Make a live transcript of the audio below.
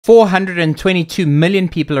422 million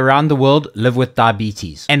people around the world live with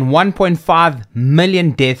diabetes, and 1.5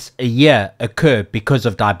 million deaths a year occur because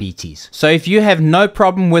of diabetes. So if you have no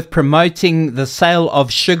problem with promoting the sale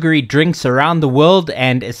of sugary drinks around the world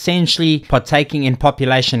and essentially partaking in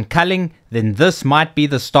population culling, then this might be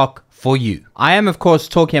the stock for you. I am of course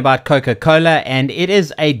talking about Coca Cola, and it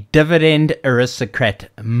is a dividend aristocrat.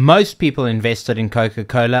 Most people invested in Coca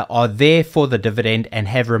Cola are there for the dividend and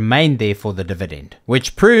have remained there for the dividend,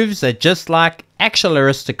 which proves that just like actual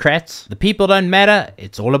aristocrats, the people don't matter,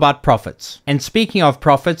 it's all about profits. And speaking of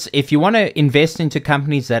profits, if you want to invest into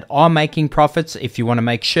companies that are making profits, if you want to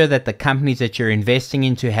make sure that the companies that you're investing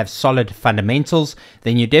into have solid fundamentals,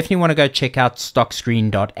 then you definitely want to go check out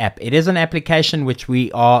stockscreen.app. It is an application which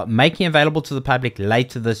we are making available to the public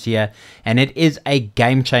later this year, and it is a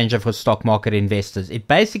game changer for stock market investors. It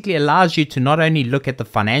basically allows you to not only look at the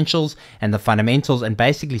financials and the fundamentals and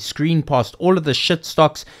basically screen past all of the shit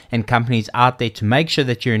stocks and companies out there to make sure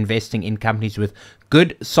that you're investing in companies with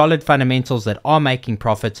good solid fundamentals that are making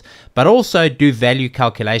profits, but also do value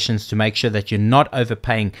calculations to make sure that you're not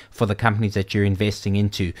overpaying for the companies that you're investing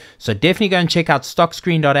into. So definitely go and check out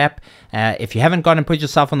stockscreen.app. If you haven't gone and put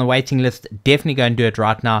yourself on the waiting list, definitely go and do it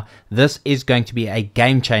right now. This is going to be a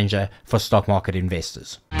game changer for stock market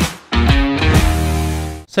investors.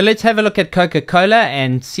 So let's have a look at Coca Cola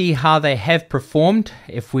and see how they have performed.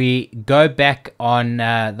 If we go back on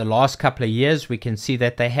the last couple of years, we can see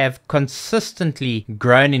that they have consistently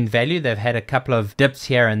grown in value. They've had a couple of dips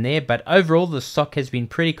here and there, but overall the stock has been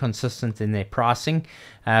pretty consistent in their pricing.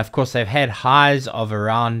 Of course, they've had highs of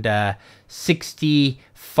around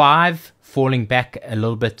 65, falling back a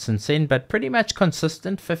little bit since then, but pretty much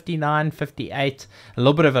consistent, 59, 58, a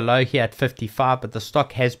little bit of a low here at 55, but the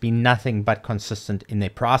stock has been nothing but consistent in their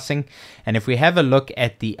pricing. And if we have a look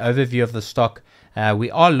at the overview of the stock, we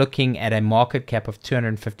are looking at a market cap of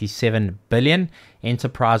 257 billion,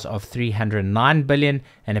 enterprise of 309 billion,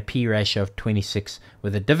 and a P ratio of 26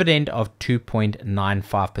 with a dividend of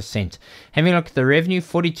 2.95%. Having a look at the revenue,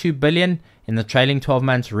 42 billion in the trailing 12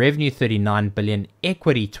 months, revenue 39 billion,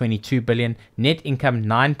 equity 22 billion, net income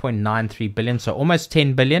 9.93 billion, so almost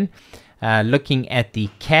 10 billion. Looking at the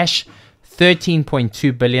cash,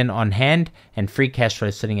 13.2 billion on hand, and free cash flow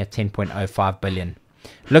sitting at 10.05 billion.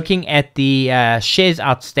 Looking at the shares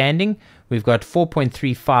outstanding, we've got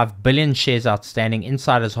 4.35 billion shares outstanding.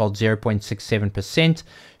 Insiders hold 0.67%.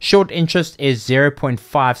 Short interest is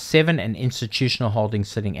 0.57%, and institutional holding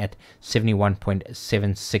sitting at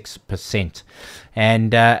 71.76%.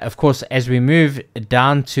 And of course, as we move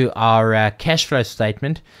down to our cash flow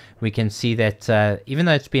statement, we can see that even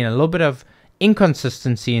though it's been a little bit of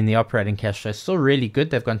inconsistency in the operating cash flow, still really good.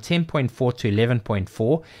 They've gone 10.4 to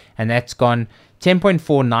 11.4, and that's gone 10.4,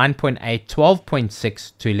 9.8,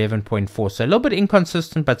 12.6 to 11.4. So a little bit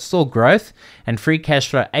inconsistent, but still growth. And free cash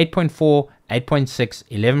flow 8.4, 8.6,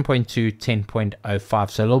 11.2, 10.05.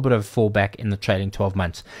 So a little bit of a fallback in the trailing 12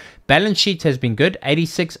 months. Balance sheet has been good,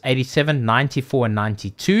 86, 87, 94, and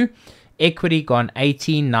 92. Equity gone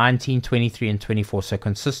 18, 19, 23, and 24. So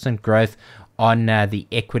consistent growth on the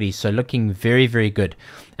equity, so looking very, very good.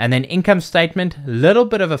 And then income statement, a little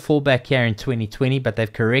bit of a fallback here in 2020, but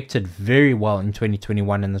they've corrected very well in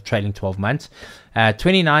 2021 in the trailing 12 months.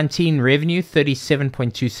 2019 revenue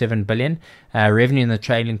 37.27 billion, revenue in the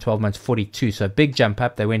trailing 12 months 42, so a big jump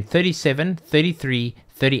up. They went 37, 33,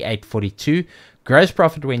 38, 42. Gross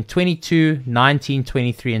profit went 22, 19,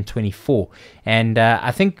 23, and 24. And I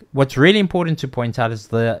think what's really important to point out is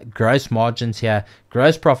the gross margins here.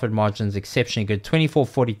 Gross profit margins exceptionally good,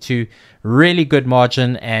 24.42, really good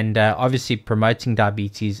margin, and obviously promoting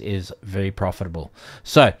diabetes is very profitable.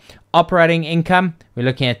 So operating income, we're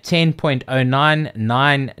looking at 10.09,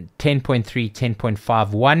 9, 10.3,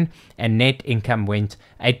 10.51, and net income went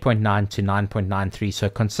 8.9 to 9.93. So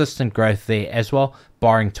consistent growth there as well,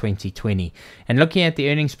 barring 2020. And looking at the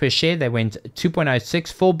earnings per share, they went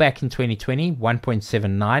 2.06, fall back in 2020,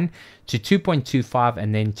 1.79 to 2.25,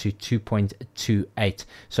 and then to 2.28.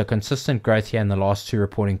 So consistent growth here in the last two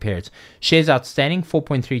reporting periods. Shares outstanding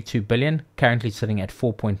 4.32 billion, currently sitting at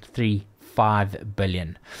 4.35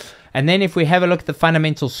 billion. And then if we have a look at the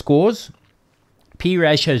fundamental scores, P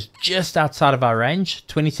ratio is just outside of our range,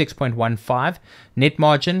 26.15. Net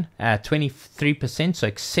margin, 23%, so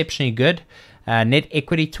exceptionally good. Net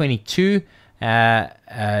equity, 22.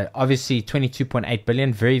 Obviously 22.8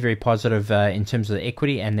 billion, very, very positive in terms of the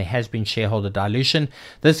equity, and there has been shareholder dilution,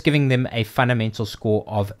 this giving them a fundamental score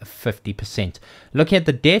of 50%. Looking at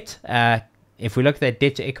the debt, if we look at that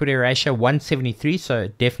debt to equity ratio, 173, so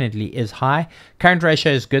it definitely is high. Current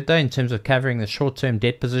ratio is good though in terms of covering the short-term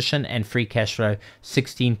debt position, and free cash flow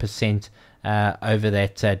 16% over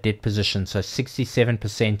that debt position. So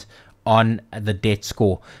 67% on the debt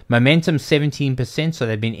score. Momentum 17%, so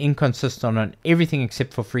they've been inconsistent on everything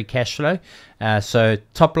except for free cash flow. So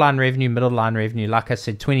top line revenue, middle line revenue, like I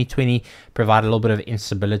said, 2020 provided a little bit of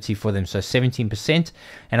instability for them, so 17%.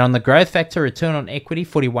 And on the growth factor, return on equity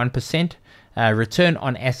 41%. Return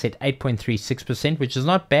on asset 8.36%, which is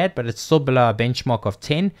not bad, but it's still below our benchmark of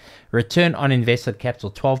 10. Return on invested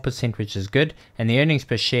capital 12%, which is good. And the earnings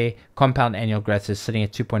per share compound annual growth is sitting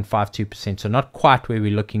at 2.52%, so not quite where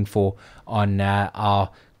we're looking for on our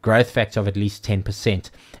growth factor of at least 10%.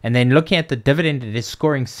 And then looking at the dividend, it is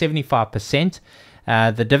scoring 75%.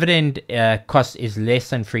 The dividend cost is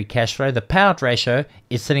less than free cash flow. The payout ratio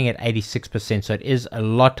is sitting at 86%, so it is a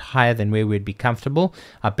lot higher than where we'd be comfortable.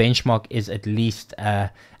 Our benchmark is at least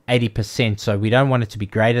 80%, so we don't want it to be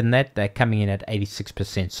greater than that. They're coming in at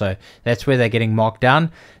 86%, so that's where they're getting marked down.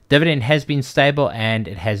 Dividend has been stable and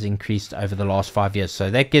it has increased over the last 5 years, so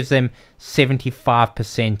that gives them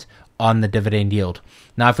 75% on the dividend yield.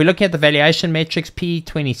 Now, if we look at the valuation metrics, PE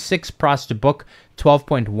 26, price to book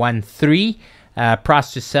 12.13.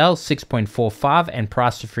 Price to sell 6.45, and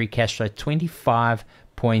price to free cash flow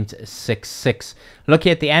 25.66.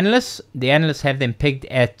 Looking at the analysts have them pegged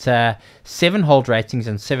at 7 hold ratings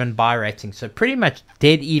and 7 buy ratings, so pretty much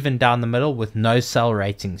dead even down the middle with no sell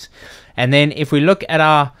ratings. And then if we look at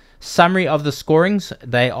our summary of the scorings,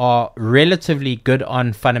 they are relatively good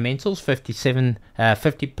on fundamentals,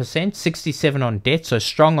 50%, 67 on debt, so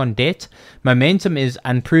strong on debt. Momentum is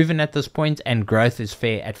unproven at this point, and growth is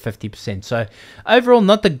fair at 50%. So overall,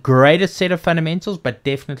 not the greatest set of fundamentals, but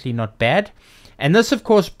definitely not bad. And this, of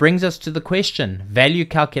course, brings us to the question, value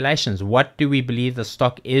calculations. What do we believe the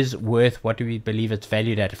stock is worth? What do we believe it's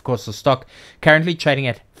valued at? Of course, the stock currently trading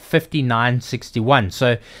at 59.61.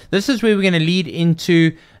 So this is where we're going to lead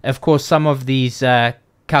into, of course, some of these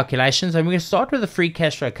calculations. And we're going to start with a free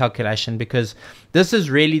cash flow calculation because this is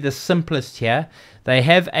really the simplest here. They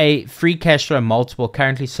have a free cash flow multiple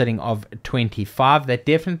currently sitting of 25. That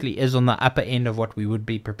definitely is on the upper end of what we would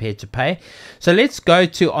be prepared to pay. So let's go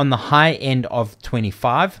to on the high end of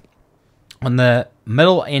 25, on the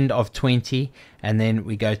middle end of 20, and then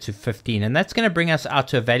we go to 15. And that's going to bring us out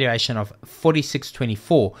to a valuation of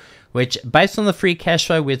 46.24, which based on the free cash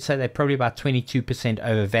flow, we'd say they're probably about 22%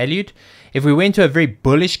 overvalued. If we went to a very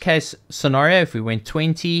bullish case scenario, if we went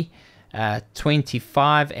 20,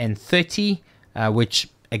 25, and 30, which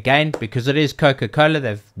again, because it is Coca Cola,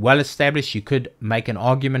 they've well established, you could make an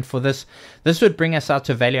argument for this. This would bring us out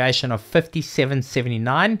to a valuation of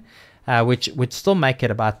 57.79, which would still make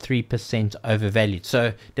it about 3% overvalued.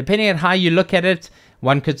 So depending on how you look at it,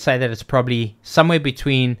 one could say that it's probably somewhere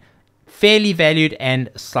between fairly valued and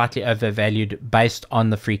slightly overvalued based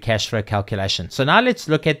on the free cash flow calculation. So now let's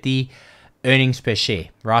look at the earnings per share,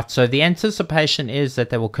 right? So the anticipation is that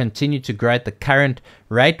they will continue to grow at the current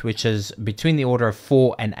rate, which is between the order of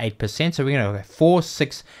 4 and 8%. So we're going to go 4,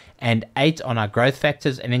 6, and 8 on our growth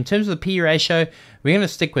factors. And in terms of the P ratio, we're going to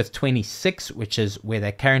stick with 26, which is where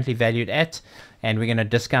they're currently valued at, and we're going to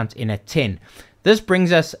discount in at 10. This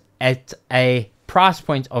brings us at a price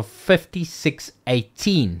point of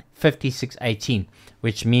 56.18,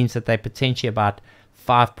 which means that they're potentially about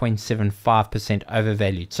 5.75%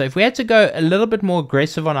 overvalued. So if we had to go a little bit more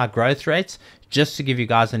aggressive on our growth rates, just to give you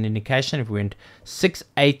guys an indication, if we went 6,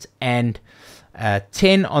 8, and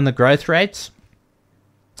 10 on the growth rates,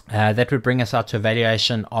 that would bring us out to a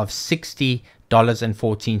valuation of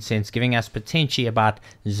 $60.14, giving us potentially about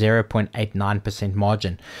 0.89%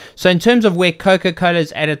 margin. So in terms of where Coca Cola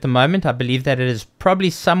is at the moment, I believe that it is probably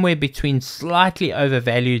somewhere between slightly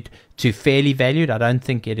overvalued to fairly valued. I don't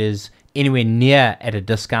think it is anywhere near at a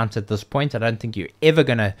discount at this point. I don't think you're ever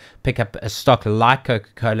going to pick up a stock like Coca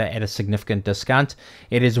Cola at a significant discount.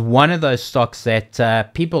 It is one of those stocks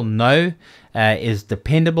that people know is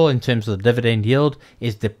dependable in terms of the dividend yield,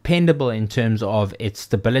 is dependable in terms of its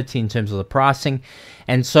stability, in terms of the pricing.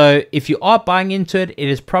 And so if you are buying into it, it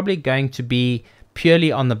is probably going to be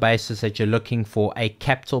purely on the basis that you're looking for a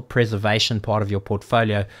capital preservation part of your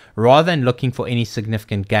portfolio rather than looking for any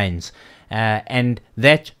significant gains. And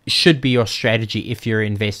that should be your strategy if you're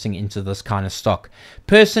investing into this kind of stock.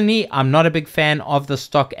 Personally, I'm not a big fan of the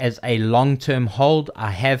stock as a long-term hold.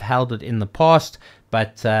 I have held it in the past,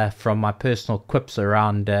 but from my personal quips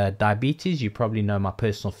around diabetes, you probably know my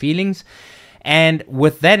personal feelings. And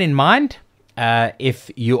with that in mind, if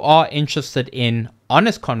you are interested in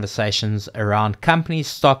honest conversations around companies,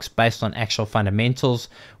 stocks based on actual fundamentals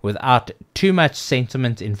without too much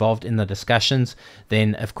sentiment involved in the discussions,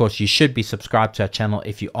 then of course you should be subscribed to our channel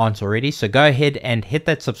if you aren't already. So go ahead and hit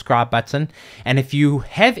that subscribe button. And if you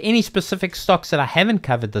have any specific stocks that I haven't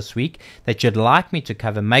covered this week that you'd like me to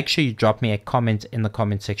cover, make sure you drop me a comment in the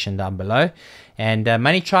comment section down below. And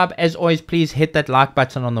Money Tribe, as always, please hit that like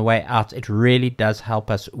button on the way out. It really does help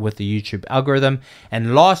us with the YouTube algorithm.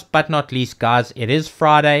 And last but not least, guys, it is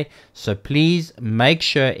Friday, so please make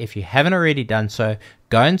sure, if you haven't already done so,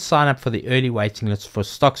 go and sign up for the early waiting list for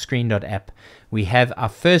stockscreen.app. We have our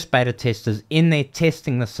first beta testers in there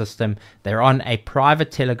testing the system. They're on a private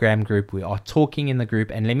Telegram group. We are talking in the group,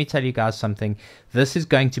 and let me tell you guys something. This is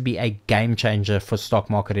going to be a game changer for stock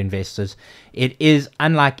market investors. It is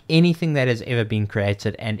unlike anything that has ever been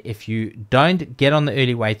created, and if you don't get on the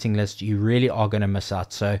early waiting list, you really are going to miss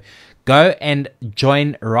out. So go and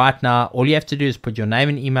join right now. All you have to do is put your name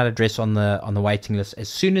and email address on the waiting list. As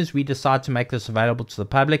soon as we decide to make this available to the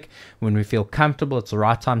public, when we feel comfortable it's the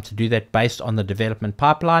right time to do that based on the development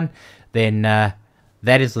pipeline, then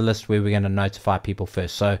that is the list where we're going to notify people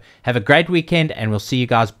first. So have a great weekend, and we'll see you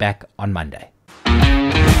guys back on Monday.